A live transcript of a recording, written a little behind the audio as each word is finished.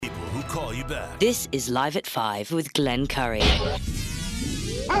be back. This is Live at 5 with Glenn Curry. What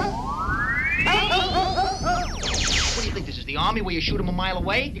do you think this is, the army where you shoot them a mile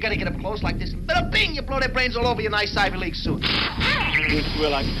away? You gotta get up close like this, and bada bing, you blow their brains all over your nice Ivy League suit. You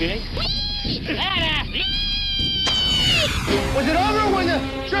squeal like a pig? Was it over when the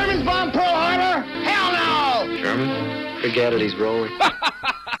Germans bombed Pearl Harbor? Hell no! German? Forget it, he's rolling.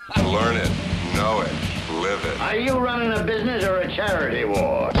 Learn it, know it, live it. Are you running a business or a charity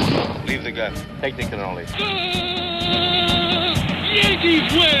war? Leave the gun. Take the cannoli.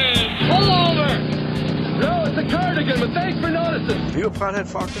 Yankees win! Pull over! No, it's a cardigan, but thanks for noticing. Are you a pothead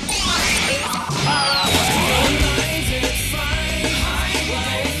fucker?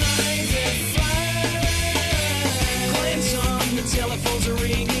 Telephones are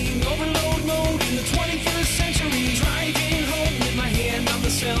ringing, overload mode in the 21st century. Driving home with my hand on the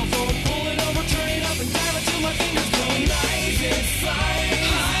cell phone, pull it over, turn it up, and dial it till my fingers blow. Live at 5,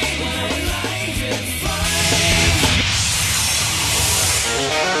 live at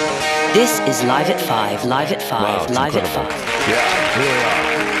 5. This is Live at 5, Live at 5, Wow, Live at incredible. 5. Yeah, here we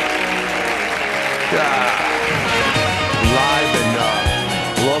are. Live and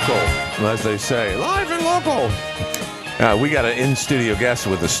local, as they say. Live and local. We got an in-studio guest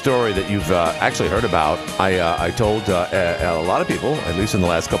with a story that you've actually heard about. I told a lot of people, at least in the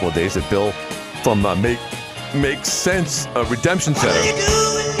last couple of days, that Bill from Make Sense Redemption Center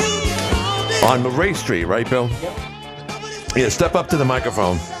on Ray Street, right, Bill? Yep. Yeah, step up to the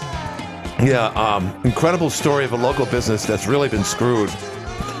microphone. Yeah, incredible story of a local business that's really been screwed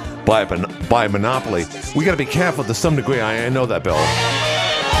by a monopoly. We got to be careful to some degree. I know that, Bill.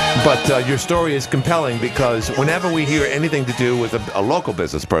 But your story is compelling because whenever we hear anything to do with a local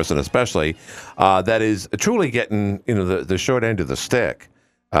business person, especially, that is truly getting the short end of the stick.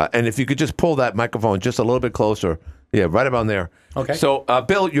 And if you could just pull that microphone just a little bit closer, yeah, right about there. Okay. So,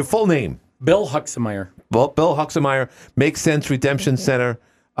 Bill, your full name? Bill Huxemeyer. Well, Bill Huxemeyer, Make Sense Redemption Center.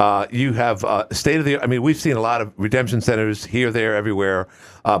 You have state of the. I mean, we've seen a lot of redemption centers here, there, everywhere,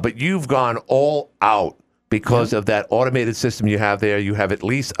 but you've gone all out. Because of that automated system you have there, you have at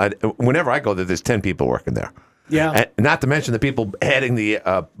least, whenever I go there, there's 10 people working there. Yeah. And not to mention the people adding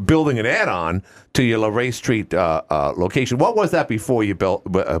building an add-on to your LaRae Street location. What was that before you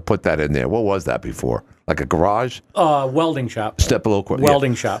put that in there? What was that before? Like a garage? Welding shop. Step a little quick.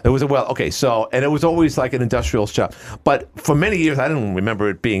 Welding shop. It was okay, so, and it was always like an industrial shop. But for many years, I don't remember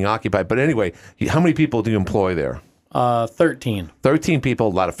it being occupied. But anyway, how many people do you employ there? 13. 13 people, a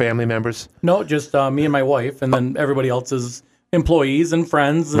lot of family members? No, just me and my wife, and then everybody else is employees and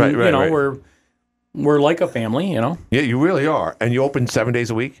friends, and right. we're like a family, Yeah, you really are. And you open 7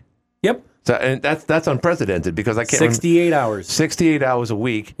 days a week? Yep. So, and that's unprecedented because I can't 68 hours. 68 hours a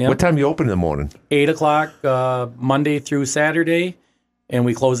week. Yep. What time do you open in the morning? 8 o'clock Monday through Saturday, and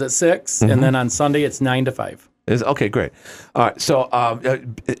we close at 6, and then on Sunday it's 9 to 5. Okay, great. All right. So,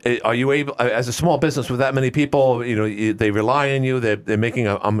 are you able, as a small business with that many people, they rely on you. They're making,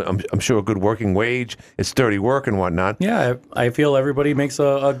 I'm sure, a good working wage. It's sturdy work and whatnot. Yeah, I feel everybody makes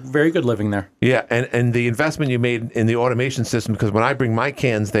a very good living there. Yeah, and the investment you made in the automation system, because when I bring my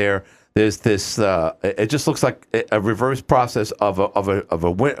cans there, there's this. It just looks like a reverse process of a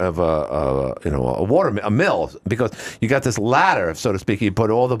mill, because you got this ladder, so to speak. You put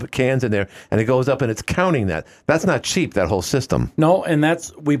all the cans in there, and it goes up, and it's counting that. That's not cheap. That whole system. No, and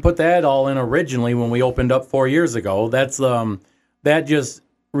we put that all in originally when we opened up 4 years ago. That's that just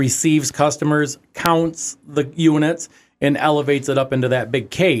receives customers, counts the units, and elevates it up into that big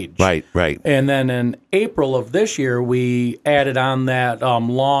cage. Right. And then in April of this year, we added on that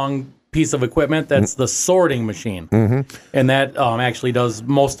long piece of equipment that's the sorting machine, and that actually does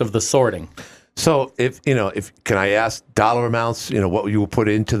most of the sorting. So if can I ask dollar amounts? What you will put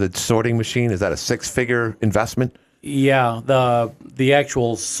into the sorting machine? Is that a 6-figure investment? Yeah, the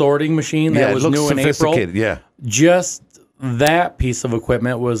actual sorting machine that was new in April. Yeah, just that piece of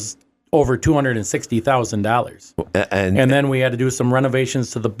equipment was over $260,000. And then we had to do some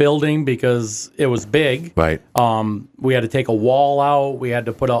renovations to the building because it was big. Right. We had to take a wall out. We had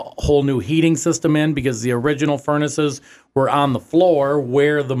to put a whole new heating system in because the original furnaces were on the floor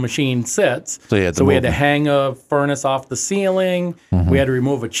where the machine sits. So we had to hang a furnace off the ceiling. We had to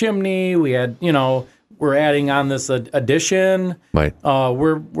remove a chimney. We had, we're adding on this addition. Right.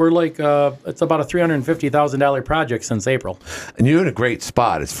 We're like it's about a $350,000 project since April. And you're in a great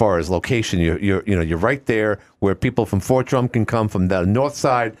spot as far as location. You're right there where people from Fort Drum can come from the north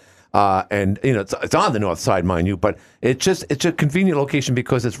side, and it's on the north side, mind you. But it's a convenient location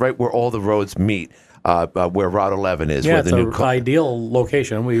because it's right where all the roads meet, where Route 11 is. Yeah, where it's an ideal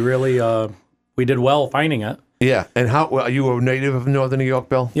location. We really we did well finding it. Yeah. And are you a native of Northern New York,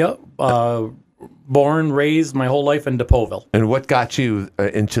 Bill? Yep. Born, raised my whole life in DePauville. And what got you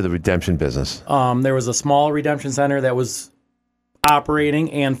into the redemption business? There was a small redemption center that was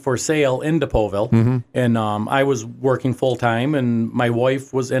operating and for sale in DePauville, and I was working full time, and my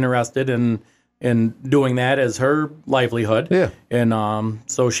wife was interested in doing that as her livelihood. Yeah. And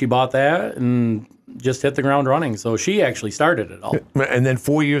so she bought that and just hit the ground running. So she actually started it all. And then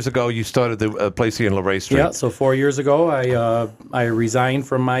 4 years ago, you started the place here in Luray Street. Yeah. So 4 years ago, I resigned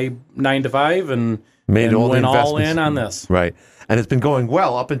from my 9 to 5 and went all in on this. Right. And it's been going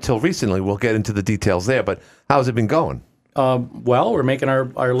well up until recently. We'll get into the details there. But how's it been going? Well, we're making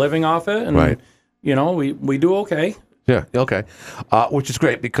our living off it, and right. We do okay. Yeah, okay, which is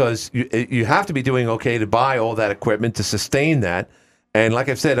great because you have to be doing okay to buy all that equipment to sustain that. And like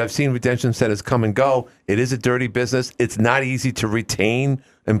I've said, I've seen redemption centers come and go. It is a dirty business. It's not easy to retain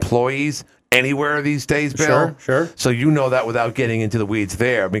employees anywhere these days, Bill. Sure. So you know that without getting into the weeds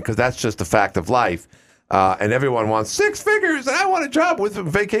there, because that's just a fact of life. And everyone wants 6 figures, and I want a job with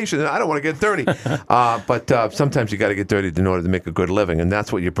vacation, and I don't want to get dirty. But sometimes you got to get dirty in order to make a good living, and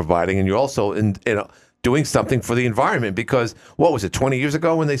that's what you're providing. And you're also doing something for the environment, because what was it, 20 years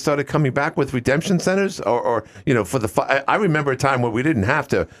ago when they started coming back with redemption centers, or for the I remember a time where we didn't have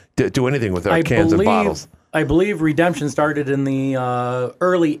to do anything with our cans and bottles. I believe redemption started in the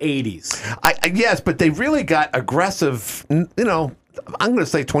early 80s. Yes, but they really got aggressive, I'm going to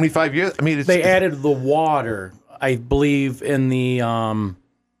say 25 years. I mean, they added the water, I believe, in the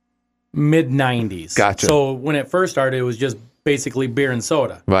mid 90s. Gotcha. So when it first started, it was just basically beer and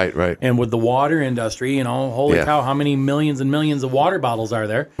soda. Right. And with the water industry, holy cow, how many millions and millions of water bottles are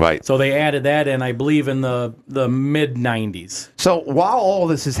there? Right. So they added that in, I believe, in the mid 90s. So while all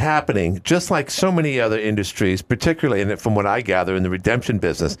this is happening, just like so many other industries, particularly from what I gather in the redemption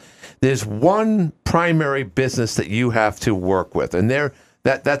business, there's one primary business that you have to work with, and their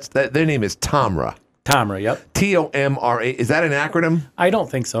name is TAMRA. TAMRA, yep. TOMRA. Is that an acronym? I don't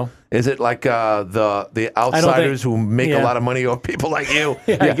think so. Is it like the outsiders who make a lot of money off people like you?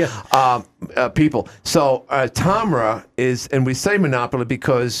 I guess. People. So TAMRA is, and we say monopoly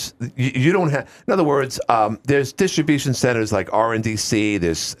because you don't have. In other words, there's distribution centers like RNDC.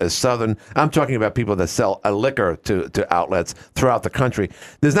 There's Southern. I'm talking about people that sell liquor to outlets throughout the country.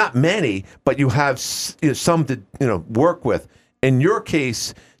 There's not many, but you have some to work with. In your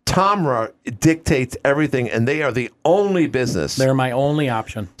case, TAMRA dictates everything, and they are the only business. They're my only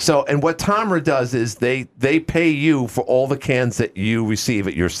option. So, and what TAMRA does is they pay you for all the cans that you receive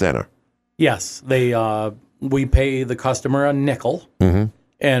at your center. Yes, we pay the customer a nickel,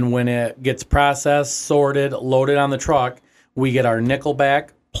 and when it gets processed, sorted, loaded on the truck, we get our nickel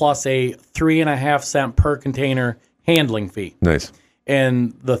back plus a 3.5 cent per container handling fee. Nice.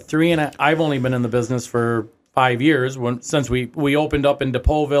 And I've only been in the business for 5 years since we opened up in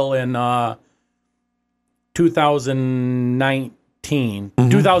DePauville in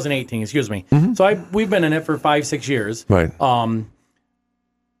 2018, excuse me. So we've been in it for 5-6 years. Right.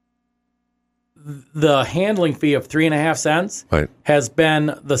 The handling fee of 3.5 cents has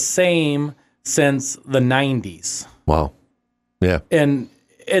been the same since the 90s. Wow. Yeah. And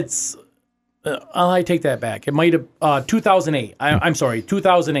it's I take that back. It might have 2008. I'm sorry,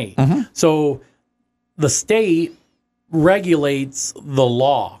 2008. So the state regulates the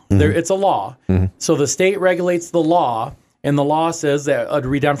law. It's a law. So the state regulates the law, and the law says that a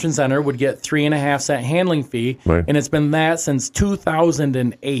redemption center would get 3.5 cent handling fee, and it's been that since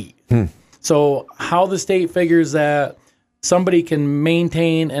 2008. So how the state figures that somebody can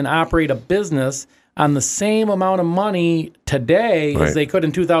maintain and operate a business on the same amount of money today as they could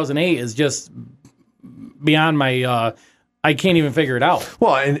in 2008 is just beyond my I can't even figure it out.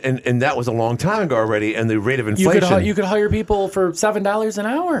 Well, and that was a long time ago already, and the rate of inflation. You could hire people for $7 an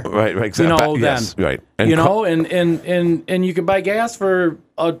hour. Right, exactly. Yes, right. And and you could buy gas for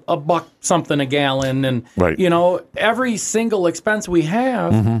a buck something a gallon, and every single expense we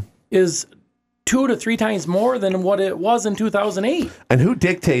have is 2 to 3 times more than what it was in 2008. And who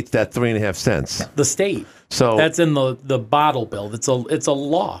dictates that 3.5 cents? The state. So that's in the bottle bill. It's a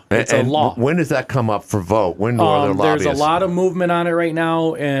law. It's a law. When does that come up for vote? When are there lobbyists? There's a lot of movement on it right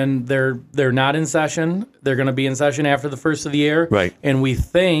now, and they're not in session. They're going to be in session after the first of the year. Right. And we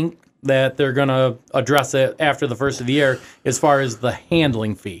think that they're going to address it after the first of the year as far as the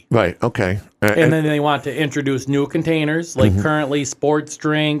handling fee. Right. Okay. And then they want to introduce new containers, like currently sports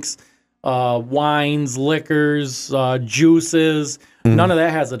drinks, wines, liquors, juices. None of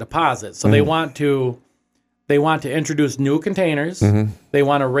that has a deposit. So they want to introduce new containers. They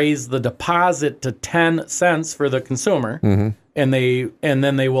want to raise the deposit to 10 cents for the consumer. and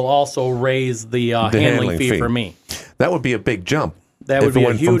then they will also raise the handling fee for me. That would be a big jump. That would be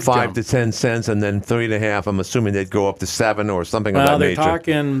a huge from 5 jump. to 10 cents, and then 3.5. I'm assuming they'd go up to 7 or something of that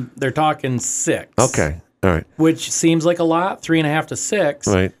nature. They're talking 6. Okay, all right. Which seems like a lot, 3.5 to 6.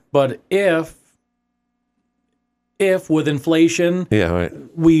 Right. But if with inflation,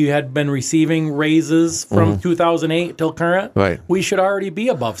 we had been receiving raises from 2008 till current, we should already be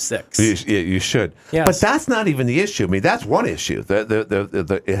above 6. You should. Yes. But that's not even the issue. I mean, that's one issue.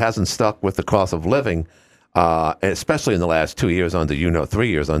 It hasn't stuck with the cost of living, especially in the last 2 years under 3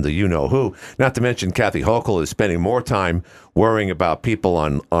 years under you-know-who. Not to mention Kathy Hochul is spending more time worrying about people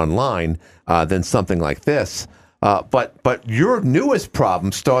online than something like this. But your newest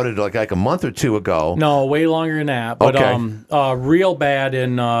problem started like a month or two ago. No, way longer than that. But real bad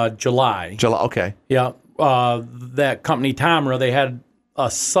in July. Okay. Yeah. That company TAMRA, they had a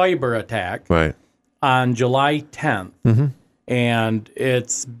cyber attack on July 10th. And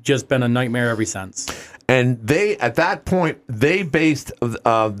it's just been a nightmare ever since. And they, at that point, they based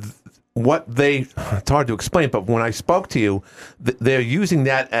it's hard to explain, but when I spoke to you, they're using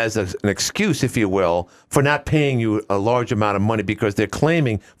that as an excuse, if you will, for not paying you a large amount of money, because they're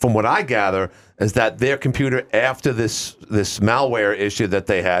claiming, from what I gather, is that their computer, after this malware issue that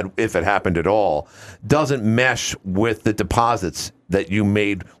they had, if it happened at all, doesn't mesh with the deposits that you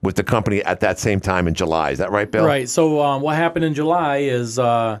made with the company at that same time in July. Is that right, Bill? Right. So what happened in July is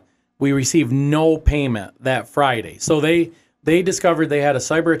we received no payment that Friday. So they discovered they had a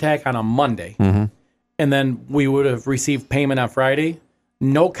cyber attack on a Monday, and then we would have received payment on Friday.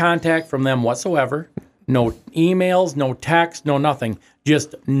 No contact from them whatsoever. No emails, no text, no nothing.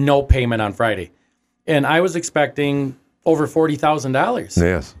 Just no payment on Friday. And I was expecting over $40,000.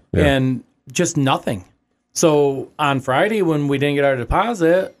 Yes. Yeah. And just nothing. So on Friday, when we didn't get our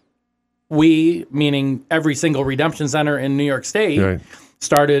deposit, we, meaning every single redemption center in New York State,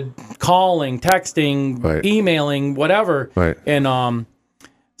 started calling, texting, emailing, whatever. And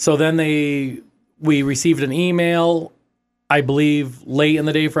so then we received an email, I believe, late in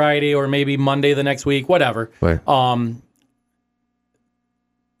the day Friday or maybe Monday the next week, whatever,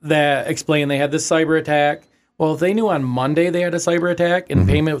 that explained they had this cyber attack. Well, if they knew on Monday they had a cyber attack and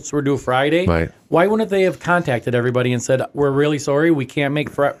payments were due Friday, why wouldn't they have contacted everybody and said, we're really sorry, we can't make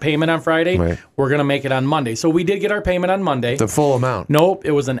payment on Friday, we're going to make it on Monday. So we did get our payment on Monday. The full amount? Nope,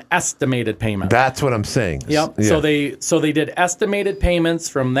 it was an estimated payment. That's what I'm saying. Yep. Yeah. So they did estimated payments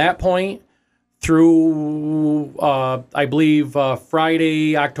from that point through, I believe,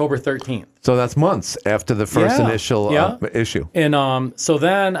 Friday, October 13th. So that's months after the first initial issue. And so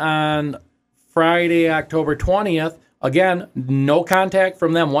then on Friday, October 20th, again, no contact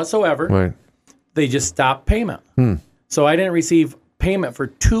from them whatsoever. They just stopped payment. So I didn't receive payment for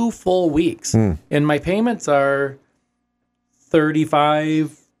 2 full weeks. And my payments are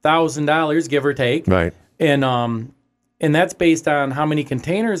 $35,000, give or take. And that's based on how many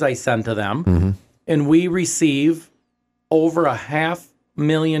containers I send to them. And we receive over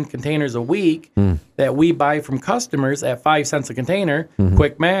 500,000 containers a week that we buy from customers at 5 cents a container.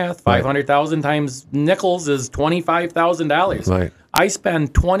 Quick math, 500,000 times nickels is $25,000. I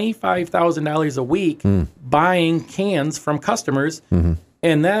spend $25,000 a week buying cans from customers,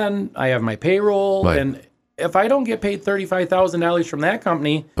 and then I have my payroll. And if I don't get paid $35,000 from that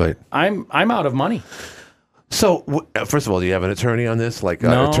company, I'm out of money. So, first of all, do you have an attorney on this, like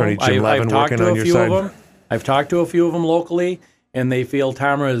Attorney Jim Levin working on your side? I've talked to a few of them locally, and they feel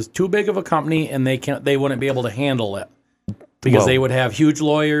TAMRA is too big of a company, and they wouldn't be able to handle it because they would have huge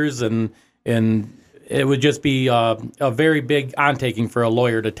lawyers, and it would just be a very big undertaking for a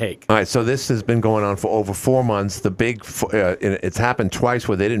lawyer to take. All right, so this has been going on for over 4 months. It's happened twice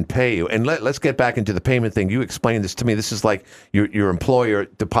where they didn't pay you. And let's get back into the payment thing. You explained this to me. This is like your employer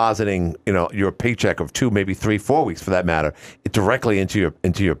depositing, your paycheck of 2, maybe 3, 4 weeks for that matter, directly into your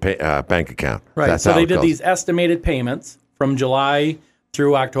bank account. Right. That's so how they it did goes. these estimated payments from July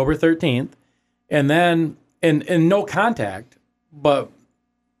through October 13th, and then and no contact, but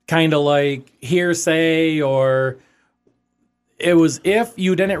kind of like hearsay, or it was if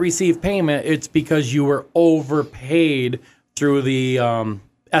you didn't receive payment, it's because you were overpaid through the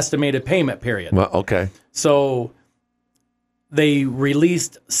estimated payment period. Well, okay. So they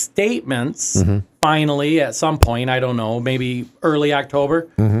released statements finally at some point, I don't know, maybe early October,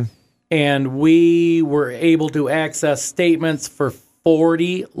 and we were able to access statements for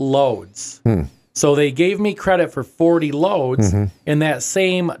 40 loads. So they gave me credit for 40 loads. In that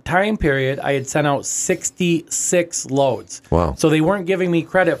same time period, I had sent out 66 loads. Wow. So they weren't giving me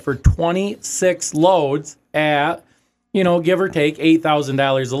credit for 26 loads at give or take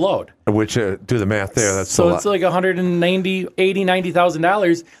 $8,000 a load. Which, do the math there, that's so a it's lot. like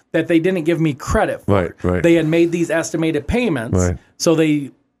 $90,000 that they didn't give me credit for. Right. They had made these estimated payments. Right. So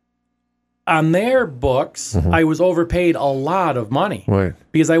they, on their books, I was overpaid a lot of money. Right.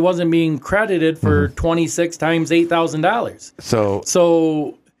 Because I wasn't being credited for 26 times $8,000.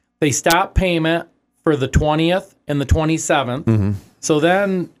 So they stopped payment for the 20th and the 27th. So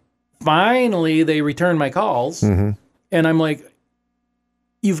then finally they returned my calls. And I'm like,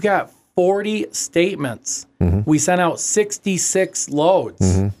 you've got 40 statements. We sent out 66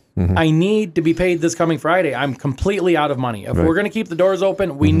 loads. I need to be paid this coming Friday. I'm completely out of money. If we're going to keep the doors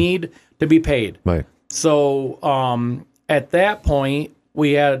open, we need to be paid. Right. So at that point,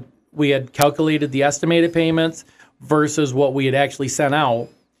 we had calculated the estimated payments versus what we had actually sent out,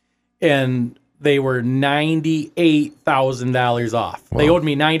 and they were $98,000 off. Wow. They owed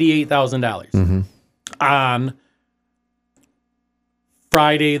me $98,000 on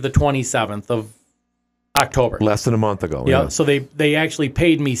Friday, the 27th of October. Less than a month ago. Yeah. So they actually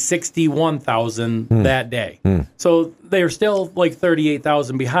paid me $61,000 that day. So they're still like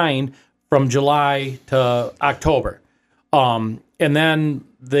 $38,000 behind from July to October. And then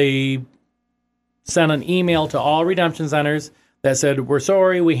they sent an email to all redemption centers that said, we're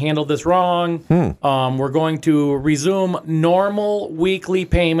sorry, we handled this wrong. We're going to resume normal weekly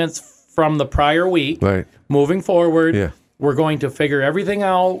payments from the prior week. Right. Moving forward, Yeah. we're going to figure everything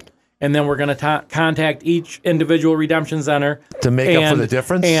out, and then we're going to contact each individual redemption center to make up for the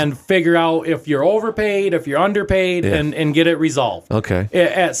difference and figure out if you're overpaid, if you're underpaid, and get it resolved. Okay.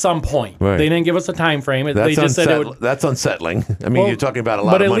 At some point. Right. They didn't give us a time frame. That's They just said it would. That's unsettling. I mean, you're talking about a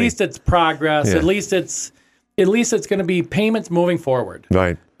lot but of money. at least it's progress. Yeah. At least it's going to be payments moving forward.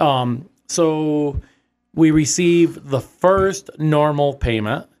 Right. So we received the first normal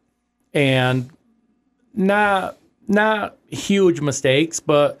payment, and not huge mistakes,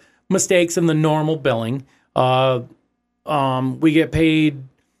 but mistakes in the normal billing. We get paid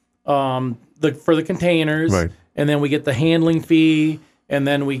for the containers, Right. and then we get the handling fee, and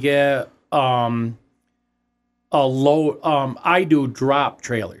then we get a load. I do drop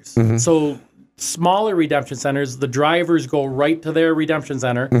trailers, so smaller redemption centers, the drivers go right to their redemption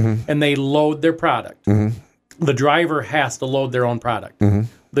center and they load their product. The driver has to load their own product.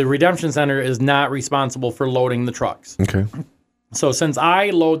 The redemption center is not responsible for loading the trucks. Okay. So since I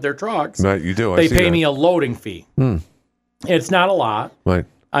load their trucks, Right, you do. they pay me a loading fee. It's not a lot. Right.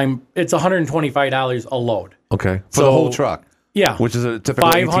 It's $125 a load. Okay. For the whole truck. Yeah. Which is a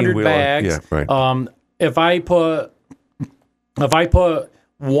typical 500 18-wheeler. bags. Yeah, right. If I put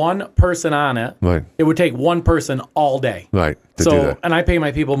one person on it, Right. it would take one person all day. Right. To do So, that. and I pay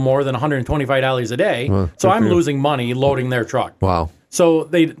my people more than $125 a day. Well, so good I'm for you. losing money loading their truck. Wow. So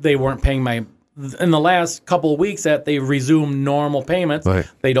they weren't paying in the last couple of weeks that they resumed normal payments, Right.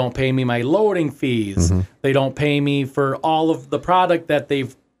 they don't pay me my loading fees. They don't pay me for all of the product that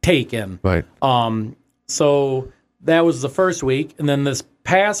they've taken. Right. So that was the first week. And then this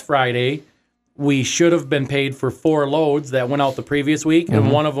past Friday, we should have been paid for 4 loads that went out the previous week.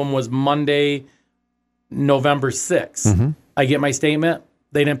 And one of them was Monday, November 6th. I get my statement.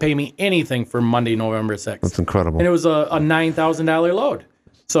 They didn't pay me anything for Monday, November 6th. That's incredible. And it was a $9,000 load.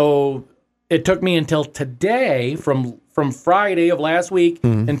 So it took me until today, from Friday of last week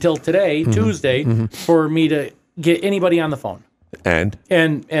until today, Tuesday, for me to get anybody on the phone. And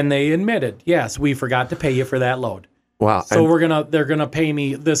they admitted, yes, we forgot to pay you for that load. wow. So they're gonna pay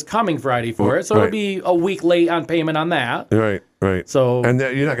me this coming Friday for it. So Right. it'll be a week late on payment on that. Right. Right. So and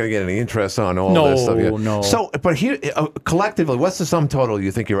you're not going to get any interest on all No, this stuff. Yeah. no. So, but here, collectively, what's the sum total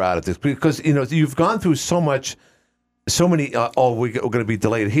you think you're out at this? Because you've gone through so much, so many. We're going to be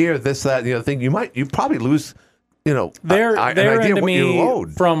delayed here. This, that, and the other thing. You probably lose. They're an idea into what me you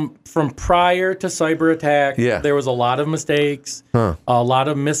load. from prior to cyber attack. Yeah. There was a lot of mistakes, Huh. a lot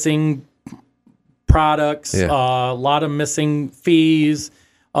of missing products, Yeah. a lot of missing fees,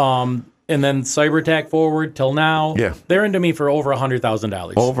 and then cyber attack forward till now. Yeah. They're into me for over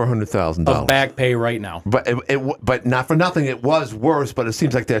 $100,000 Over $100,000 of back pay right now. But but not for nothing. It was worse. But it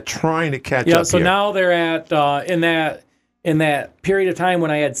seems like they're trying to catch up. Yeah. So here. now they're at in that period of time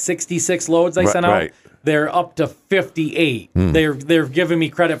when I had 66 loads I sent out. Right. They're up to 58. They're giving me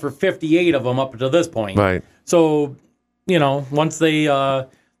credit for 58 of them up to this point. Right. So, once they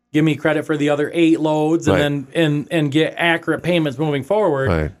give me credit for the other 8 loads and then and get accurate payments moving forward,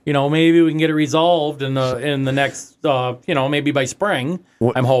 Right. Maybe we can get it resolved in the next maybe by spring.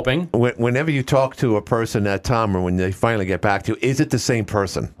 I'm hoping. Whenever you talk to a person at TAMRA, when they finally get back to you, is it the same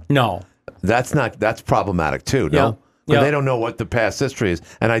person? No. That's problematic too. No. But Yep. they don't know what the past history is,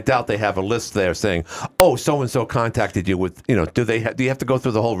 and I doubt they have a list there saying, "Oh, so and so contacted you with." You know, do you have to go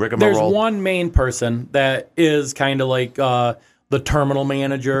through the whole rigmarole? There's one main person that is kind of like the terminal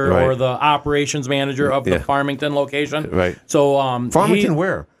manager Right. or the operations manager of the Yeah. Farmington location. Right. So Farmington,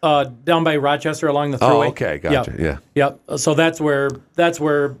 where? Down by Rochester along the thruway. Oh, okay, gotcha. Yep. Yeah. Yep. So that's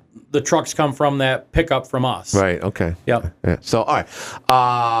where the trucks come from that pick up from us. Right. Okay. Yep. Yeah. So all right,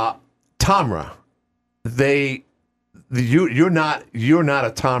 TAMRA, you're not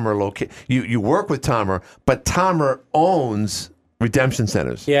a TAMRA location. You work with TAMRA, but TAMRA owns redemption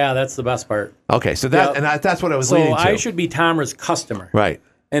centers. Yeah, that's the best part. Okay, so that's what I was So leading to. I should be TAMRA's customer. Right.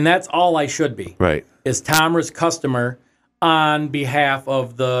 And that's all I should be. Right. Is TAMRA's customer on behalf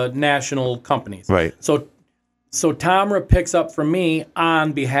of the national companies. Right. So TAMRA picks up from me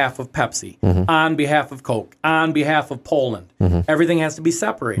on behalf of Pepsi, on behalf of Coke, on behalf of Poland. Everything has to be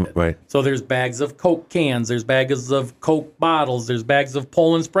separated. Right. So there's bags of Coke cans, there's bags of Coke bottles, there's bags of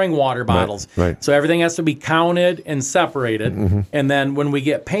Poland spring water bottles. Right. So everything has to be counted and separated. And then when we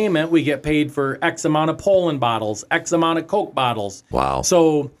get payment, we get paid for X amount of Poland bottles, X amount of Coke bottles. Wow.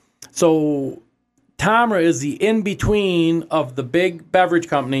 So TAMRA is the in-between of the big beverage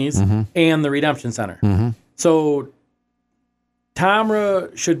companies and the redemption center. So TAMRA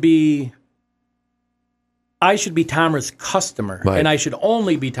I should be TAMRA's customer, Right. and I should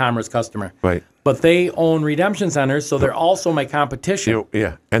only be TAMRA's customer. Right. But they own redemption centers, so they're also my competition.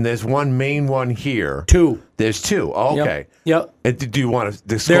 Yeah. And there's one main one here. Two. There's two. Oh, okay. Yep. And do you want to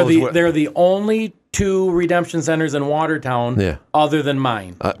disclose They're the only two redemption centers in Watertown other than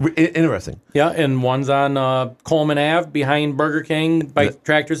mine. Interesting. Yeah, and one's on Coleman Ave behind Burger King by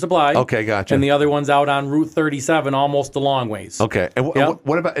Tractor Supply. Okay, gotcha. And the other one's out on Route 37, almost a long ways. Okay. And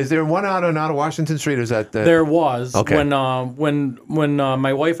what about, is there one out on Washington Street? Or is that There was. Okay. When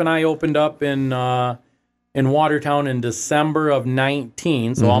my wife and I opened up in Watertown in December of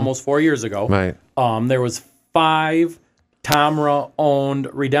 19, so almost 4 years ago. Right. There was 5 TAMRA-owned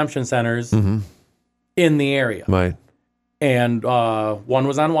redemption centers in the area. Right. And one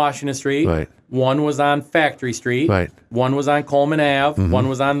was on Washington Street. Right. One was on Factory Street. Right. One was on Coleman Ave. One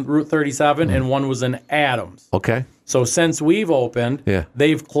was on Route 37, and one was in Adams. Okay. So since we've opened,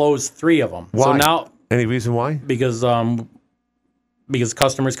 they've closed 3 of them. Why? So now, any reason why? because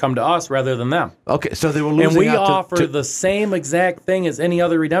customers come to us rather than them. Okay, so they were losing And we out offer the same exact thing as any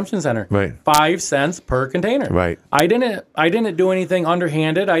other redemption center. Right. 5 cents per container. Right. I didn't do anything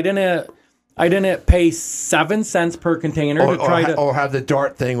underhanded. I didn't pay 7 cents per container or have the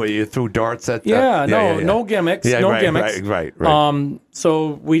dart thing where you threw darts at. No gimmicks. Gimmicks. Right.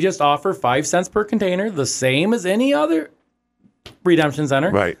 So we just offer 5 cents per container, the same as any other redemption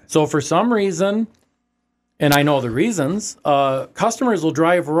center. Right. So for some reason, and I know the reasons, customers will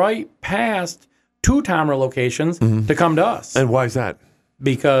drive right past 2 TAMRA locations to come to us. And why is that?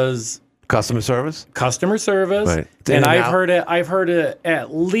 Because customer service. Right. And I've heard it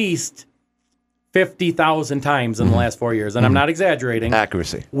at least 50,000 times in the last 4 years, and I'm not exaggerating.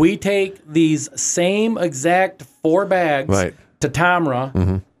 Accuracy. We take these same exact 4 bags to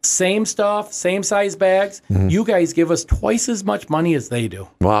TAMRA, same stuff, same size bags. You guys give us twice as much money as they do.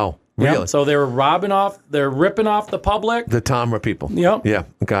 Wow. Really? Yep. So they're ripping off the public. The TAMRA people. Yep. Yeah,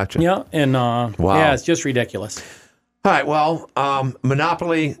 gotcha. Yeah, and wow. Yeah, it's just ridiculous. All right, well,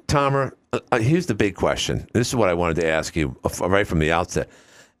 Monopoly, TAMRA, here's the big question. This is what I wanted to ask you right from the outset.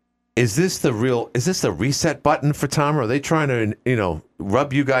 Is this the reset button for TAMRA? Are they trying to,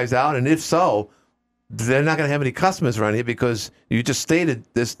 rub you guys out? And if so, they're not going to have any customers around here because you just stated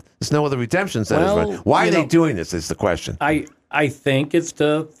there's no other redemption centers around. Why are they doing this is the question. I think it's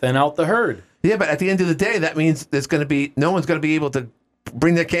to thin out the herd. Yeah, but at the end of the day, that means no one's going to be able to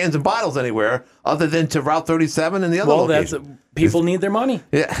bring their cans and bottles anywhere other than to Route 37 and the other location. People need their money.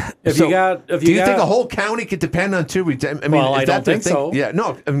 Yeah. Do you think a whole county could depend on 2 redemption? I mean, I don't think so. Yeah,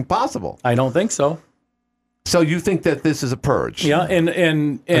 no, impossible. I don't think so. So you think that this is a purge? Yeah,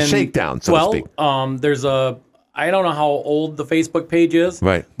 and a shakedown, so to speak. There's I don't know how old the Facebook page is.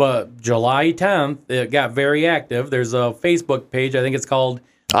 Right. But July 10th, it got very active. There's a Facebook page. I think it's called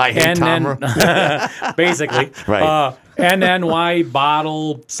I Hate TAMRA. Basically. Right. NNY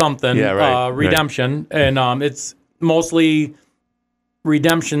Bottle something. Yeah, right. Redemption. Right. And it's mostly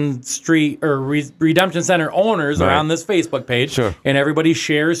Redemption Street or Redemption Center owners are on this Facebook page. Sure. And everybody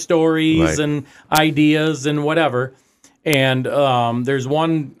shares stories and ideas and whatever. And there's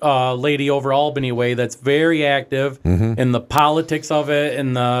one lady over Albany Way that's very active in the politics of it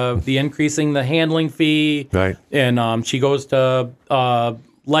and the increasing the handling fee. Right. And she goes to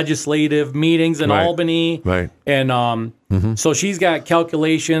legislative meetings in Albany. Right. And so she's got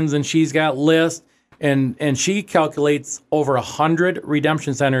calculations and she's got lists. And she calculates over 100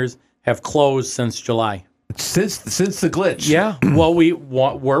 redemption centers have closed since July. Since the glitch. Yeah. Well,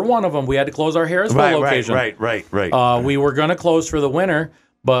 we're one of them. We had to close our Harrisville location. Right. We were going to close for the winter,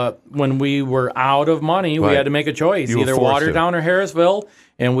 but when we were out of money, we had to make a choice, either Watertown or Harrisville,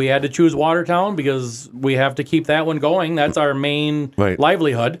 and we had to choose Watertown because we have to keep that one going. That's our main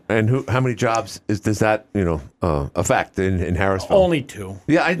livelihood. And how many jobs does that affect in Harrisville? Only 2.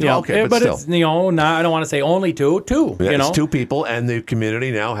 Yeah, okay, but still. It's I don't want to say only 2. 2. Yeah, it's 2 people, and the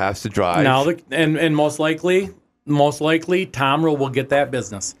community now has to drive. Now, and most likely, TAMRA will get that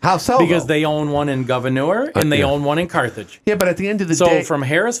business. How so? Because they own one in Gouverneur and they own one in Carthage. Yeah, but at the end of the So day... from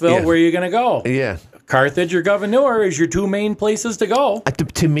Harrisville, where are you going to go? Yeah. Carthage or Gouverneur is your 2 main places to go.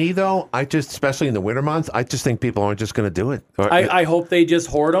 To me, though, especially in the winter months, I just think people aren't just going to do it. I hope they just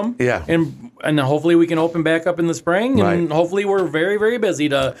hoard them. Yeah. And hopefully we can open back up in the spring. And hopefully we're very, very busy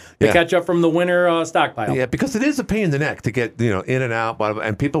to catch up from the winter stockpile. Yeah, because it is a pain in the neck to get in and out.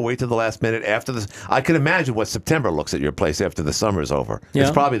 And people wait till the last minute after this. I can imagine what September looks at your place after the summer's over. Yeah.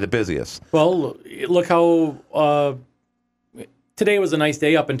 It's probably the busiest. Well, look how... Today was a nice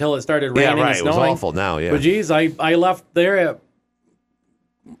day up until it started raining and snowing. It was awful now, yeah. But geez, I left there at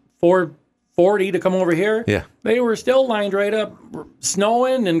 4:40 to come over here. Yeah. They were still lined right up,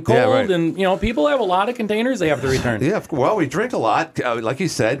 snowing and cold, and people have a lot of containers they have to return. Yeah, well, we drink a lot. Like you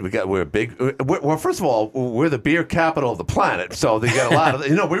said, we're big. Well, first of all, we're the beer capital of the planet, so they get a lot of.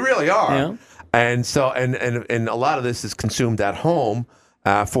 We really are. Yeah. And so, and a lot of this is consumed at home.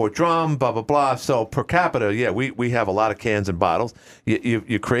 Fort Drum, blah, blah, blah. So per capita, we have a lot of cans and bottles.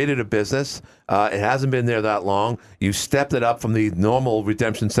 You created a business. It hasn't been there that long. You stepped it up from the normal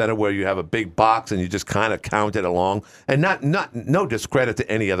redemption center where you have a big box and you just kind of count it along. And no discredit to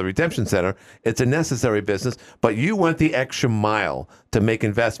any other redemption center. It's a necessary business. But you went the extra mile to make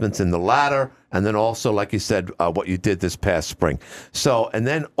investments in the ladder and then also, like you said, what you did this past spring. So, and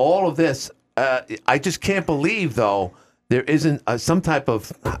then all of this, I just can't believe, though, there isn't some type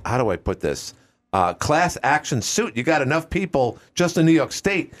of, how do I put this, class action suit. You got enough people just in New York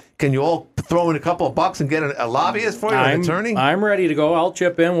State. Can you all throw in a couple of bucks and get a lobbyist for you, an attorney? I'm ready to go. I'll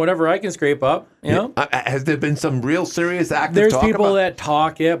chip in whatever I can scrape up. Has there been some real serious active There's talk people about? that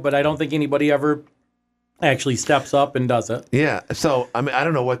talk it, but I don't think anybody ever actually steps up and does it. Yeah. So, I mean, I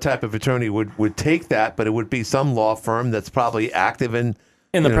don't know what type of attorney would take that, but it would be some law firm that's probably active in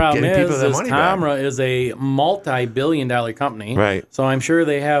And the problem is TAMRA is a multi-billion-dollar company. Right. So I'm sure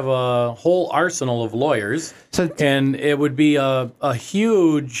they have a whole arsenal of lawyers. And it would be a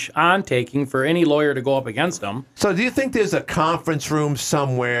huge undertaking for any lawyer to go up against them. So do you think there's a conference room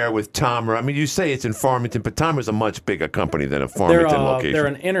somewhere with TAMRA? I mean, you say it's in Farmington, but TAMRA's a much bigger company than a Farmington location. They're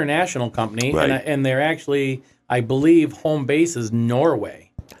an international company, right. and they're actually, I believe, home base is Norway.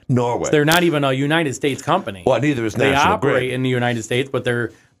 Norway. So they're not even a United States company. Well, neither is National Grid. They operate in the United States, but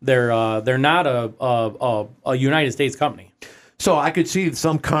they're not a United States company. So I could see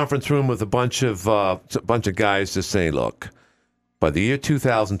some conference room with a bunch of guys just saying, "Look, by the year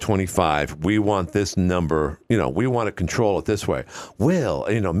 2025, we want this number. We want to control it this way." Well,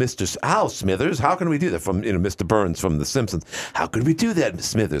 Mr. Al Smithers, how can we do that? From Mr. Burns from The Simpsons, how could we do that, Mr.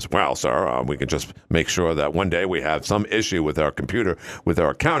 Smithers? Well, sir, we can just make sure that one day we have some issue with our computer, with our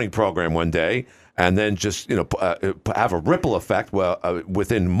accounting program one day. And then just have a ripple effect. Well,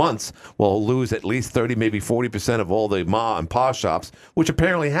 within months, we'll lose at least 30, maybe 40% of all the ma and pa shops, which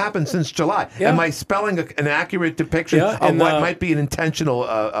apparently happened since July. Yeah. Am I spelling an accurate depiction of what might be an intentional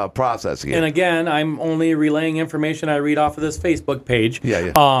process here? And again, I'm only relaying information I read off of this Facebook page.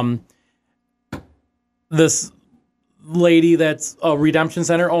 Yeah. This lady that's a redemption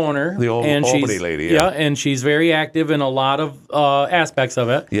center owner, the old Albany lady, yeah, and she's very active in a lot of aspects of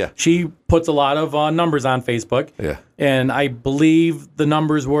it. Yeah, she puts a lot of numbers on Facebook. Yeah, and I believe the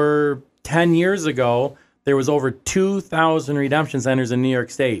numbers were 10 years ago. There was over 2,000 redemption centers in New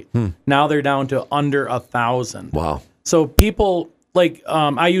York State. Now they're down to under 1,000. Wow. So people like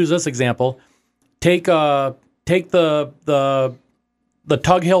I use this example. Take the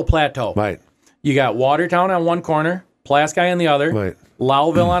Tug Hill Plateau. Right. You got Watertown on one corner, Pulaski on the other, right.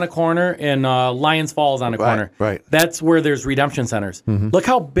 Lowville on a corner, and Lyons Falls on a corner. Right. That's where there's redemption centers. Mm-hmm. Look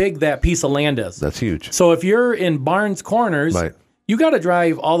how big that piece of land is. That's huge. So if you're in Barnes Corners, right. you got to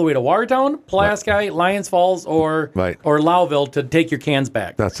drive all the way to Watertown, Pulaski, right. Lyons Falls, or Lowville to take your cans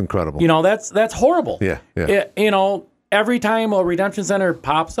back. That's incredible. That's horrible. Yeah. Every time a redemption center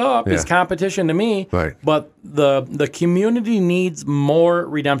pops up, it's competition to me. Right. But the community needs more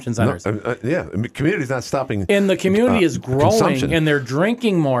redemption centers. The community's not stopping. And the community is growing, and they're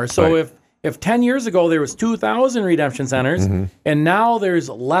drinking more. So if 10 years ago there was 2,000 redemption centers, and now there's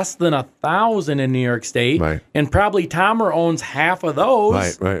less than 1,000 in New York State, Right. and probably TAMRA owns half of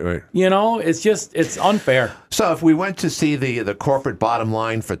those. Right. You know, it's unfair. So if we went to see the corporate bottom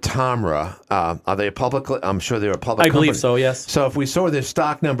line for TAMRA, are they a public? I'm sure they're a public company. I believe so, yes. So if we saw their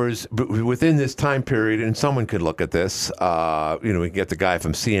stock numbers within this time period, and someone could look at this, we can get the guy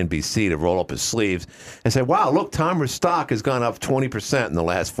from CNBC to roll up his sleeves and say, wow, look, TAMRA's stock has gone up 20% in the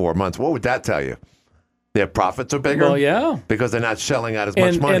last 4 months. What would that tell you? Their profits are bigger? Well, yeah. Because they're not shelling out as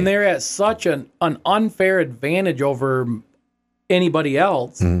much money. And they're at such an unfair advantage over anybody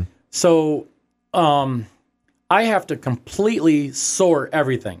else. So I have to completely sort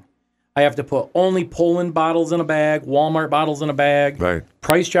everything. I have to put only Poland bottles in a bag, Walmart bottles in a bag, right.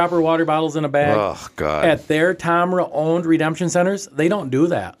 Price Chopper water bottles in a bag. Oh, God. At their TAMRA-owned redemption centers, they don't do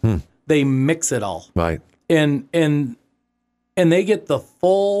that. They mix it all. Right. And they get the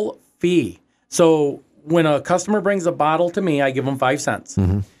full fee. So when a customer brings a bottle to me, I give them 5 cents.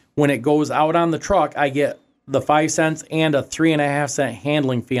 When it goes out on the truck, I get the 5 cents and a 3.5 cent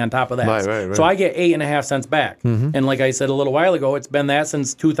handling fee on top of that. Right. So I get 8.5 cents back. And like I said a little while ago, it's been that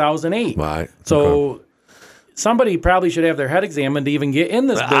since 2008. Right. So somebody probably should have their head examined to even get in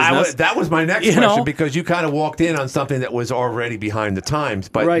this business. That was my next question, because you kind of walked in on something that was already behind the times,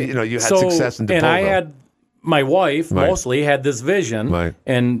 but you had success in DePogo. And I had my wife mostly had this vision,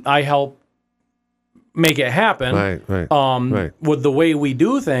 and I helped make it happen. Right. With the way we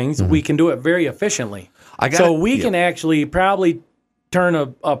do things, we can do it very efficiently. We can actually probably turn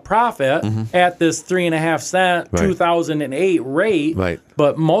a profit at this 3.5 cent 2008 rate. Right.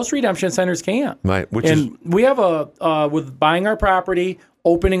 But most redemption centers can't. Right. We have with buying our property,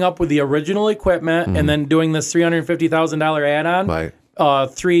 opening up with the original equipment, and then doing this $350,000 add-on. Right.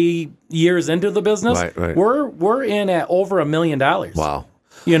 3 years into the business, we're in at over $1 million. Wow.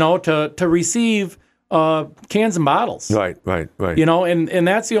 To receive cans and bottles. Right. And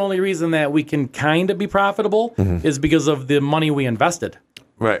that's the only reason that we can kind of be profitable is because of the money we invested.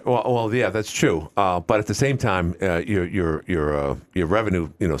 Right. Well, yeah, that's true. But at the same time, your revenue,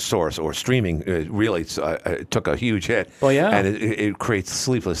 source or streaming really took a huge hit. Well, yeah, and it creates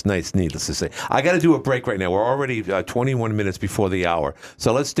sleepless nights. Needless to say, I got to do a break right now. We're already 21 minutes before the hour,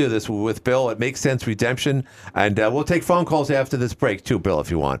 so let's do this with Bill at Make Sense Redemption, and we'll take phone calls after this break too, Bill,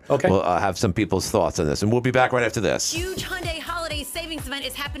 if you want. Okay. We'll have some people's thoughts on this, and we'll be back right after this. Huge Hyundai Holiday Savings Event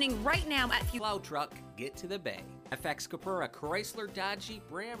is happening right now at Plow Truck. Get to the Bay. FX Capura, Chrysler, Dodge, Jeep,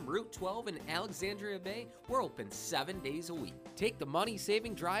 Ram, Route 12, and Alexandria Bay. We're open 7 days a week. Take the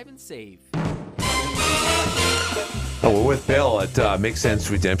money-saving drive and save. We're with Bill at Make Sense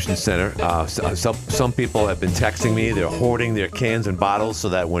Redemption Center. Some people have been texting me. They're hoarding their cans and bottles so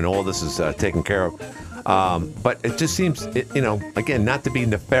that when all this is taken care of. But it just seems, again, not to be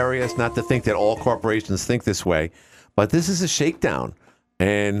nefarious, not to think that all corporations think this way, but this is a shakedown.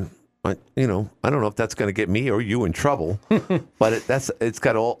 And I don't know if that's going to get me or you in trouble, but it's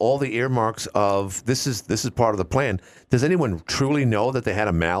got all the earmarks of this is part of the plan. Does anyone truly know that they had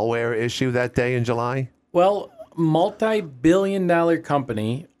a malware issue that day in July? Well, multi-billion-dollar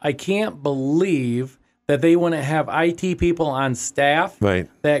company. I can't believe that they wouldn't have IT people on staff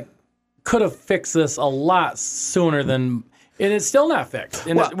that could have fixed this a lot sooner than. And it's still not fixed.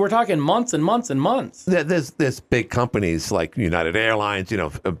 And we're talking months and months and months. There's big companies like United Airlines,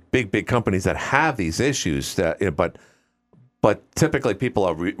 big companies that have these issues. But typically people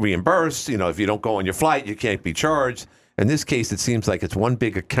are reimbursed. If you don't go on your flight, you can't be charged. In this case, it seems like it's one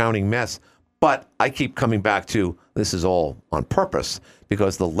big accounting mess. But I keep coming back to this is all on purpose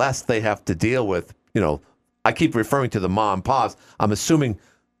because the less they have to deal with, I keep referring to the mom and pops. I'm assuming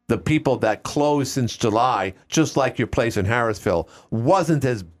the people that closed since July, just like your place in Harrisville, wasn't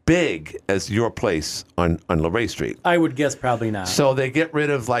as big as your place on LeRae Street. I would guess probably not. So they get rid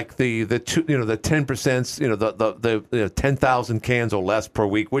of like the 10%, the 10,000 cans or less per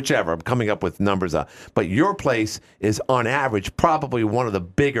week, whichever. I'm coming up with numbers. But your place is on average probably one of the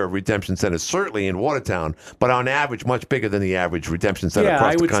bigger redemption centers, certainly in Watertown, but on average much bigger than the average redemption center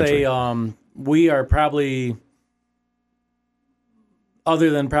across the country. Yeah, I would say we are probably.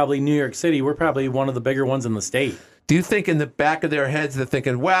 Other than probably New York City, we're probably one of the bigger ones in the state. Do you think in the back of their heads they're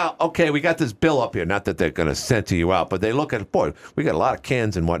thinking, well, okay, we got this bill up here. Not that they're going to censor you out, but they look at, boy, we got a lot of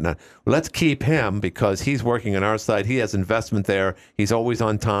cans and whatnot. Let's keep him because he's working on our side. He has investment there. He's always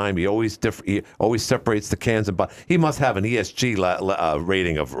on time. He always separates the cans and bottles. He must have an ESG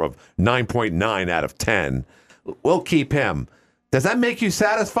rating of 9.9 out of 10. We'll keep him. Does that make you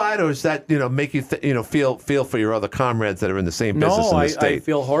satisfied, or does that make you feel for your other comrades that are in the same business in the state? I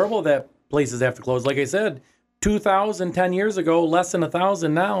feel horrible that places have to close. Like I said, 2,000 10 years ago, less than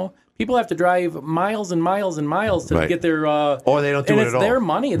 1,000 now. People have to drive miles and miles and miles to get their... or they don't do it at all. And it's their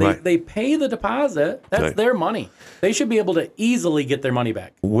money. They pay the deposit. That's their money. They should be able to easily get their money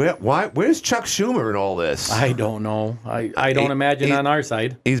back. Where's Chuck Schumer in all this? I don't know. I don't imagine on our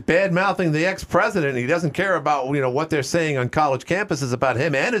side. He's bad-mouthing the ex-president. He doesn't care about what they're saying on college campuses about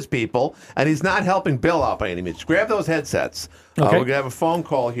him and his people, and he's not helping Bill out by any means. Grab those headsets. Okay. We're going to have a phone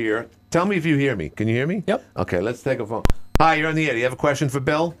call here. Tell me if you hear me. Can you hear me? Yep. Okay, let's take a phone. Hi, you're on the air. Do you have a question for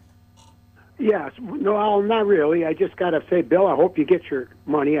Bill? Yes. No, not really. I just got to say, Bill, I hope you get your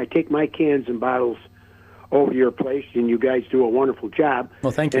money. I take my cans and bottles over to your place, and you guys do a wonderful job.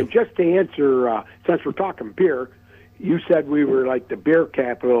 Well, thank you. And just to answer, since we're talking beer, you said we were like the beer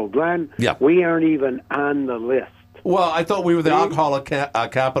capital. Glenn, we aren't even on the list. Well, I thought we were the alcoholic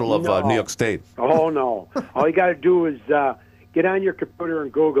capital of New York State. Oh, no. All you got to do is get on your computer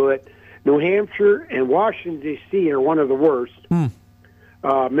and Google it. New Hampshire and Washington, D.C. are one of the worst.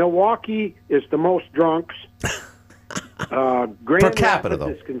 Milwaukee is the most drunks. Grand per capita, Rapids though,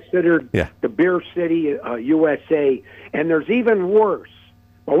 is considered the beer city, USA, and there's even worse.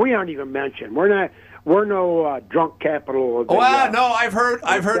 Well, we aren't even mentioned. We're no drunk capital. Of the, no, I've heard.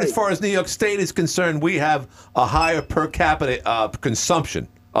 As far as New York State is concerned, we have a higher per capita consumption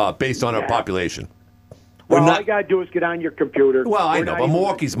based on our population. Well, all you got to do is get on your computer. Well, I know, but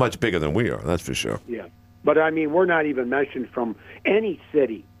Milwaukee's much bigger than we are. That's for sure. Yeah, but I mean, we're not even mentioned from any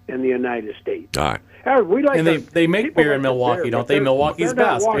city in the United States. All right. We like and they make beer in Milwaukee, don't they? Milwaukee's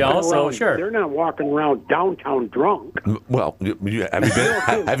best. So sure. They're not walking around downtown drunk. Well,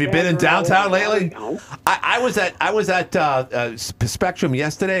 have you been in downtown lately? I was at Spectrum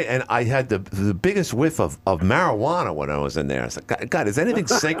yesterday, and I had the biggest whiff of marijuana when I was in there. I was like, God, is anything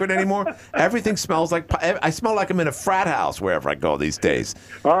sacred anymore? Everything smells like I smell like I'm in a frat house wherever I go these days.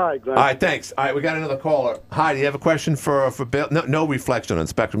 All right, Glenn. All right, thanks. All right, we got another caller. Hi, do you have a question for Bill? No reflection on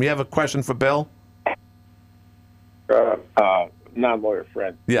Spectrum. You have a question for Bill? Non-lawyer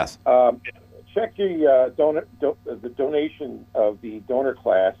friend. Yes. Check the donation of the donor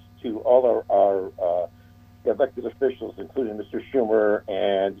class to all our elected officials, including Mr. Schumer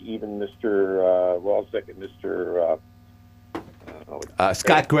and even Mr. Walzek and Mr.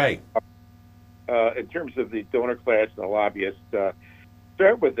 Scott Gray. In terms of the donor class and the lobbyists,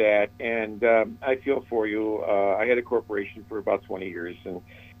 start with that. And I feel for you. I had a corporation for about 20 years, and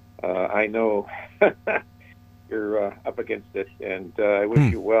I know you're up against it, and I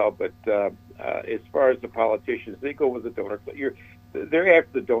wish you well. But as far as the politicians, they go with the donor class. They're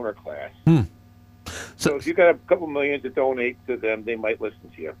after the donor class. So if you got a couple million to donate to them, they might listen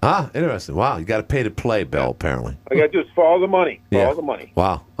to you. Ah, interesting. Wow, you got to pay to play, Bill. Apparently, all you got to do is follow the money. Follow the money.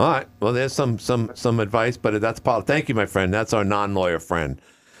 Wow. All right. Well, there's some advice, but that's politics. Thank you, my friend. That's our non-lawyer friend.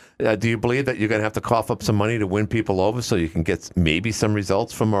 Do you believe that you're going to have to cough up some money to win people over so you can get maybe some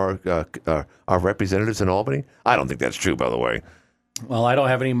results from our representatives in Albany? I don't think that's true, by the way. Well, I don't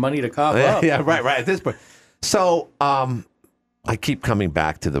have any money to cough up. Yeah, right. At this point. So I keep coming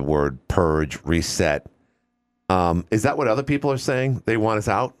back to the word purge, reset. Is that what other people are saying? They want us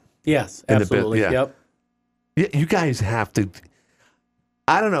out? Yes, absolutely. Yep. Yeah, you guys have to...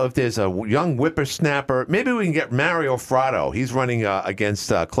 I don't know if there's a young whippersnapper. Maybe we can get Mario Fratto. He's running against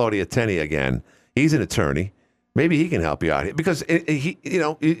Claudia Tenney again. He's an attorney. Maybe he can help you out here because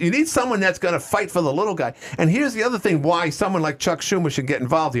you need someone that's going to fight for the little guy. And here's the other thing: why someone like Chuck Schumer should get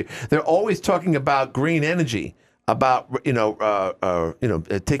involved here. They're always talking about green energy, about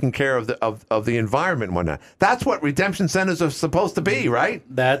taking care of the environment and whatnot. That's what redemption centers are supposed to be, right?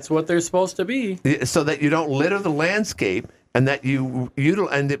 That's what they're supposed to be, so that you don't litter the landscape. And that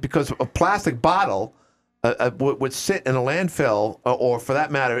because a plastic bottle would sit in a landfill, or for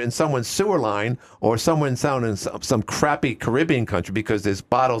that matter, in someone's sewer line, or someone's down in some crappy Caribbean country, because there's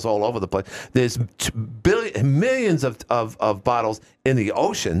bottles all over the place. There's millions of bottles in the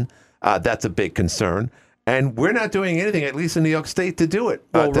ocean. That's a big concern. And we're not doing anything, at least in New York State, to do it.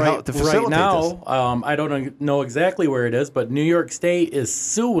 Well, to facilitate right now, I don't know exactly where it is, but New York State is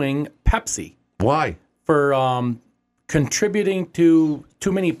suing Pepsi. Why? For contributing to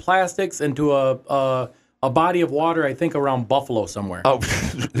too many plastics into a body of water, I think around Buffalo somewhere. Oh,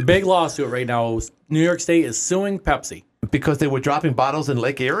 big lawsuit right now. New York State is suing Pepsi because they were dropping bottles in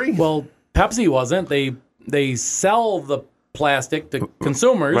Lake Erie. Well, Pepsi wasn't. They sell the plastic to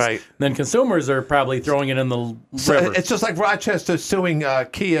consumers. Right. Then consumers are probably throwing it in the river. It's just like Rochester suing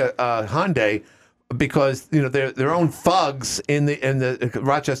Kia Hyundai. Because their own thugs in the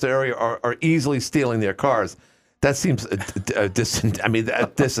Rochester area are easily stealing their cars. That seems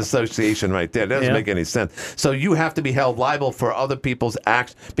disassociation right there. That doesn't make any sense. So you have to be held liable for other people's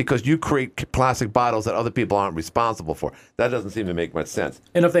acts because you create plastic bottles that other people aren't responsible for. That doesn't seem to make much sense.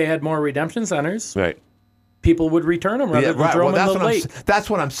 And if they had more redemption centers, right, people would return them rather than throw them in the lake. That's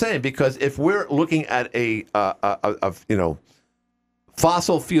what I'm saying, because if we're looking at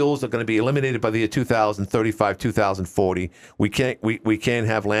fossil fuels are going to be eliminated by the year 2035, 2040. We can't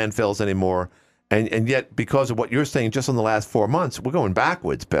have landfills anymore. And yet, because of what you're saying, just in the last 4 months, we're going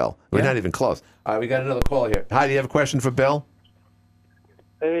backwards, Bill. We're not even close. All right, we got another call here. Hi, do you have a question for Bill?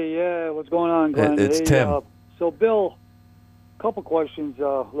 Hey, what's going on, Glenn? It's Tim. So, Bill, a couple questions,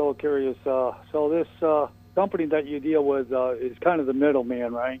 a little curious. So this company that you deal with is kind of the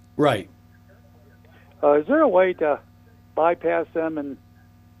middleman, right? Right. Is there a way to bypass them and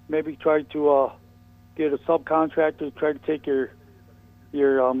maybe try to get a subcontractor to try to take your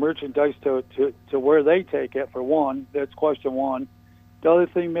merchandise to where they take it, for one? That's question one. The other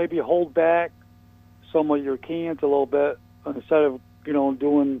thing, maybe hold back some of your cans a little bit instead of,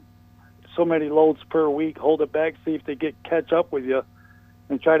 doing so many loads per week. Hold it back, see if they catch up with you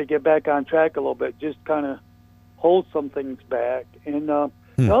and try to get back on track a little bit. Just kind of hold some things back. And the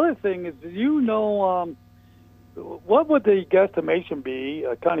other thing is, what would the guesstimation be?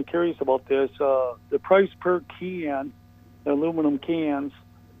 Kind of curious about this. The price per can, the aluminum cans,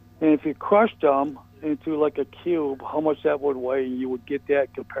 and if you crushed them into like a cube, how much that would weigh, and you would get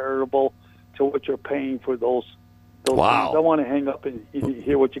that comparable to what you're paying for those wow. Things. I want to hang up and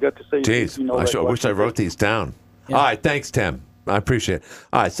hear what you got to say. Jeez, I wish I wrote these down. Yeah. All right, thanks, Tim. I appreciate it.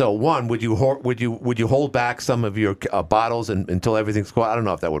 All right, so one, would you hold back some of your bottles until everything's quiet? I don't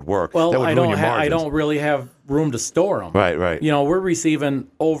know if that would work. Well, that would I don't really have room to store them. Right. We're receiving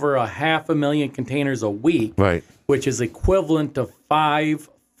over 500,000 containers a week, right, which is equivalent to 5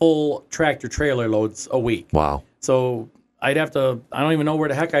 full tractor trailer loads a week. Wow. So I don't even know where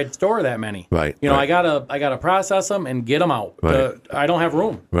the heck I'd store that many. Right. I gotta process them and get them out. Right. I don't have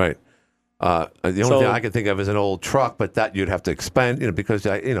room. Right. The only thing I can think of is an old truck, but that you'd have to expand, because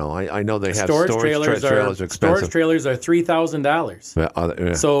I know they have storage trailers are expensive. Storage trailers are $3,000.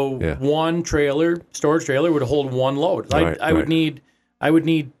 Yeah. So one storage trailer would hold one load. I would need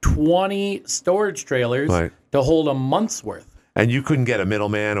 20 storage trailers to hold a month's worth. And you couldn't get a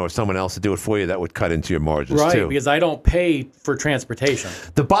middleman or someone else to do it for you. That would cut into your margins too. Right, because I don't pay for transportation.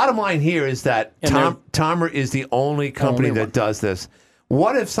 The bottom line here is that TAMRA is the only company that does this.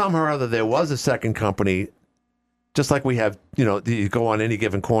 What if somehow or other there was a second company, just like we have, you go on any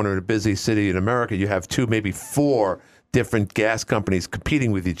given corner in a busy city in America, you have 2, maybe 4 different gas companies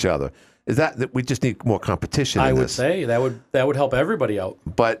competing with each other. Is that we just need more competition in this? I would say that would help everybody out.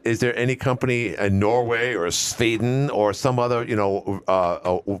 But is there any company in Norway or Sweden or some other,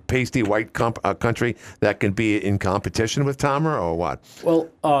 pasty white country that can be in competition with TAMRA or what? Well,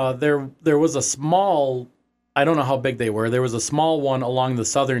 there was a small, I don't know how big they were. There was a small one along the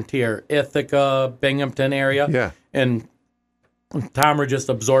southern tier, Ithaca, Binghamton area. Yeah. And TAMRA just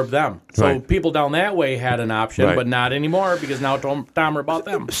absorbed them. So people down that way had an option, but not anymore because now TAMRA bought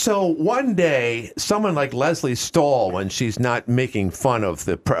them. So one day, someone like Leslie Stahl, when she's not making fun of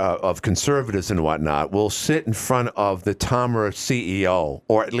of conservatives and whatnot, will sit in front of the TAMRA CEO,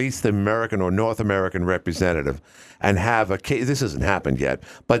 or at least the American or North American representative, and have a case. This hasn't happened yet,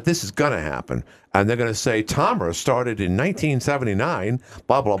 but this is going to happen. And they're going to say, TAMRA started in 1979,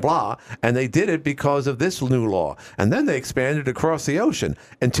 blah, blah, blah, and they did it because of this new law. And then they expanded across the ocean.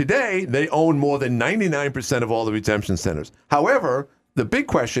 And today, they own more than 99% of all the redemption centers. However, the big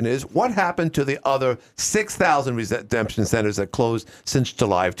question is, what happened to the other 6,000 redemption centers that closed since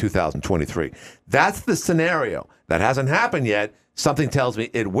July of 2023? That's the scenario. That hasn't happened yet. Something tells me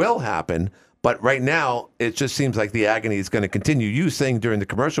it will happen. But right now, it just seems like the agony is going to continue. You saying during the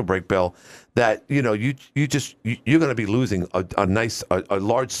commercial break, Bill, that you're going to be losing a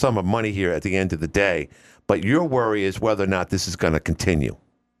large sum of money here at the end of the day. But your worry is whether or not this is going to continue,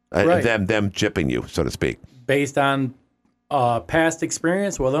 them gypping you, so to speak. Based on past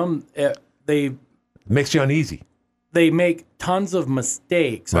experience with them, they makes you uneasy. They make tons of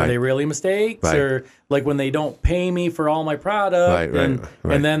mistakes. Are they really mistakes? Or like when they don't pay me for all my product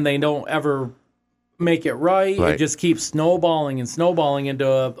and then they don't ever make it right. It just keeps snowballing and snowballing into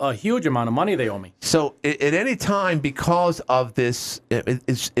a huge amount of money they owe me. So at any time, because of this,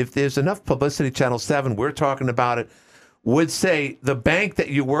 if there's enough publicity, Channel 7, we're talking about it, would say the bank that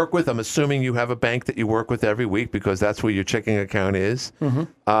you work with, I'm assuming you have a bank that you work with every week because that's where your checking account is,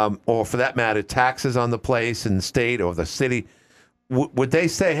 or for that matter, taxes on the place in the state or the city, would they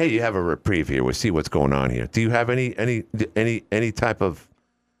say, hey, you have a reprieve here, we'll see what's going on here? Do you have any type of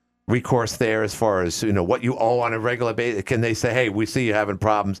recourse there as far as what you owe on a regular basis? Can they say, "Hey, we see you having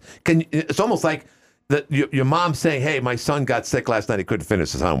problems"? It's almost like your mom saying, "Hey, my son got sick last night; he couldn't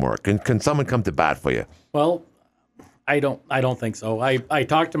finish his homework." Can someone come to bat for you? Well, I don't think so. I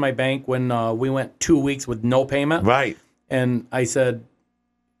talked to my bank when we went 2 weeks with no payment. Right. And I said,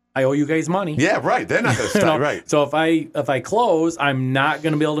 I owe you guys money. Yeah, right. They're not going to stop. Right. So if I close, I'm not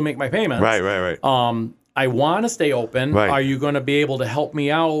going to be able to make my payments. Right. I want to stay open. Right. Are you going to be able to help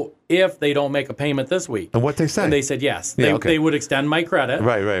me out if they don't make a payment this week? And what they say? And they said yes. Yeah, They would extend my credit.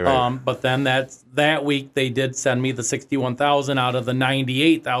 Right. But then that week they did send me the $61,000 out of the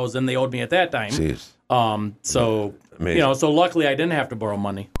 $98,000 they owed me at that time. Jeez. So Amazing. so luckily I didn't have to borrow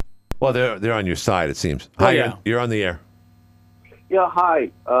money. Well, they're on your side, it seems. Hi, yeah. You're on the air. Yeah,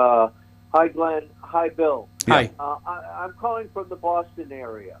 hi. Hi, Glenn. Hi, Bill. Yeah. Hi. I'm calling from the Boston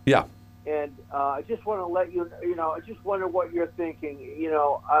area. Yeah. And I just want to let I just wonder what you're thinking.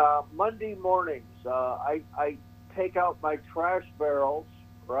 Monday mornings, I take out my trash barrels,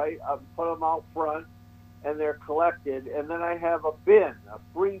 right? I put them out front, and they're collected. And then I have a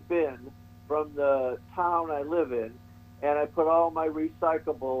free bin from the town I live in, and I put all my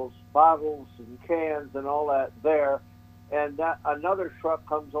recyclables, bottles and cans and all that there. And that another truck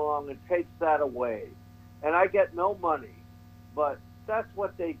comes along and takes that away. And I get no money, but that's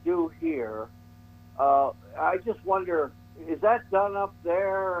what they do here. I just wonder, is that done up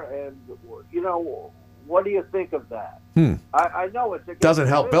there? And, what do you think of that? I know it's... Doesn't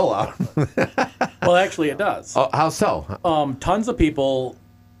help Bill out. Well, actually, it does. How so? Tons of people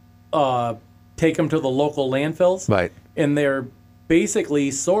take them to the local landfills. Right. And they're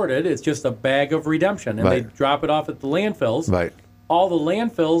basically sorted. It's just a bag of redemption. And they drop it off at the landfills. Right. All the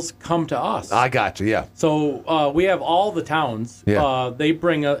landfills come to us. I got you, yeah. So we have all the towns. Yeah. They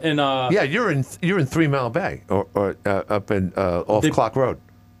bring yeah, you're in 3 Mile Bay or up in off Clock Road.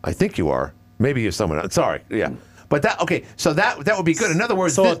 I think you are. Maybe you're someone else. Sorry, yeah. But that would be good. In other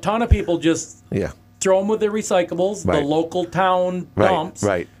words, a ton of people just throw them with their recyclables. Right. The local town dumps.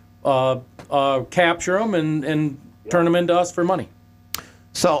 Right. Capture them and turn them into us for money.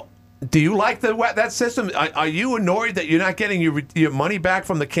 So, do you like that system? Are you annoyed that you're not getting your money back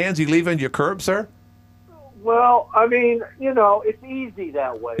from the cans you leave on your curb, sir? Well, I mean, it's easy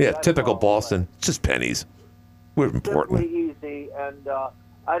that way. Yeah, That's typical all. Boston. It's just pennies. We're important. Simply easy, and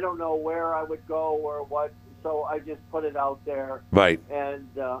I don't know where I would go or what, so I just put it out there. Right. And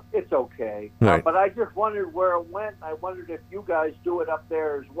it's okay. Right. But I just wondered where it went. I wondered if you guys do it up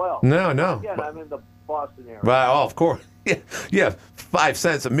there as well. No. Again, I'm in the Boston area. Right. Oh, of course. Yeah, 5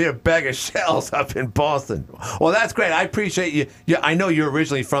 cents, a mere bag of shells up in Boston. Well, that's great. I appreciate you. Yeah, I know you're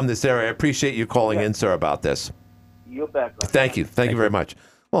originally from this area. I appreciate you calling in, sir, about this. You bet. Thank you. Thank you very much.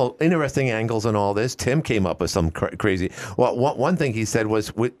 Well, interesting angles in all this. Tim came up with some crazy. Well, one thing he said was,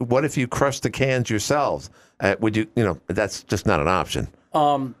 "What if you crush the cans yourselves? Would you? That's just not an option."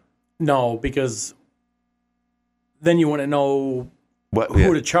 No, because then you want to know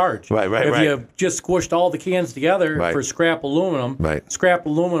who to charge. Right. If you just squished all the cans together for scrap aluminum, scrap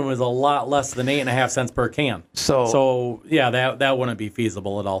aluminum is a lot less than 8.5 cents per can. So yeah, that wouldn't be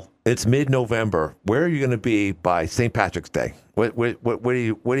feasible at all. It's mid-November. Where are you going to be by St. Patrick's Day? Where do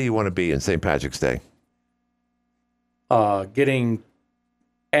you want to be in St. Patrick's Day? Getting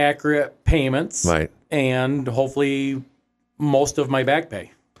accurate payments, right, and hopefully most of my back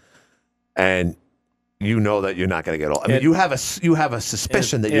pay. And you know that you're not going to get all. I mean, you have a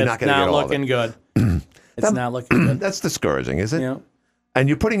suspicion that you're not going to get all of it. It's not looking good. It's not looking good. That's discouraging, is it? Yeah. And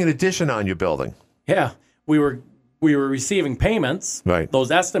you're putting an addition on your building. Yeah, we were receiving payments, right?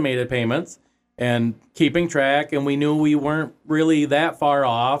 Those estimated payments, and keeping track, and we knew we weren't really that far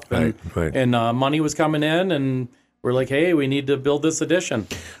off, and and money was coming in, and we're like, hey, we need to build this addition.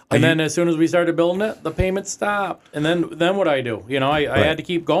 And then as soon as we started building it, the payments stopped. And then what I do? I had to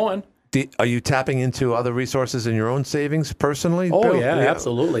keep going. Are you tapping into other resources in your own savings personally? Oh, Bill? yeah,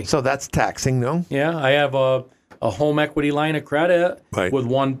 absolutely. So that's taxing, no? Yeah, I have a home equity line of credit with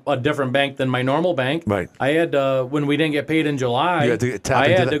a different bank than my normal bank. Right. I had when we didn't get paid in July,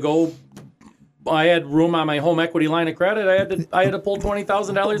 I had room on my home equity line of credit. I had to pull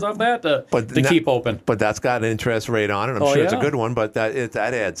 $20,000 off that to keep open. But that's got an interest rate on it. I'm sure it's a good one, but that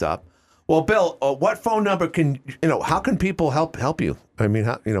adds up. Well, Bill, what phone number how can people help you? I mean,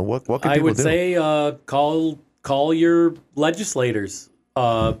 what can people do? I would say call your legislators.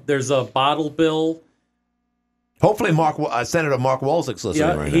 There's a bottle bill. Hopefully, Senator Mark Wolzik's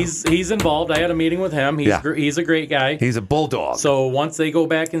listening right now. He's involved. I had a meeting with him. He's a great guy. He's a bulldog. So once they go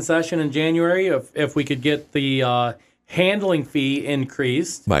back in session in January, if we could get the handling fee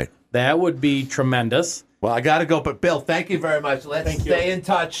increased, right, that would be tremendous. Well, I got to go, but Bill, thank you very much. Let's stay in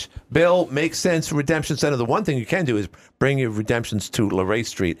touch. Bill, Make Sense Redemption Center. The one thing you can do is bring your redemptions to LaRae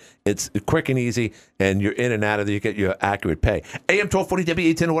Street. It's quick and easy, and you're in and out of there. You get your accurate pay. AM 1240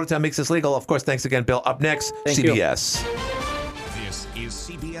 W810 Watertown makes this legal. Of course, thanks again, Bill. Up next, CBS. This is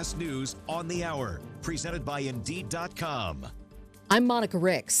CBS News on the Hour, presented by Indeed.com. I'm Monica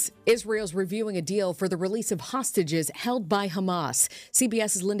Ricks. Israel's reviewing a deal for the release of hostages held by Hamas.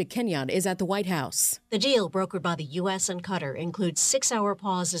 CBS's Linda Kenyon is at the White House. The deal brokered by the U.S. and Qatar includes 6-hour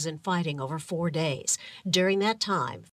pauses in fighting over 4 days. During that time,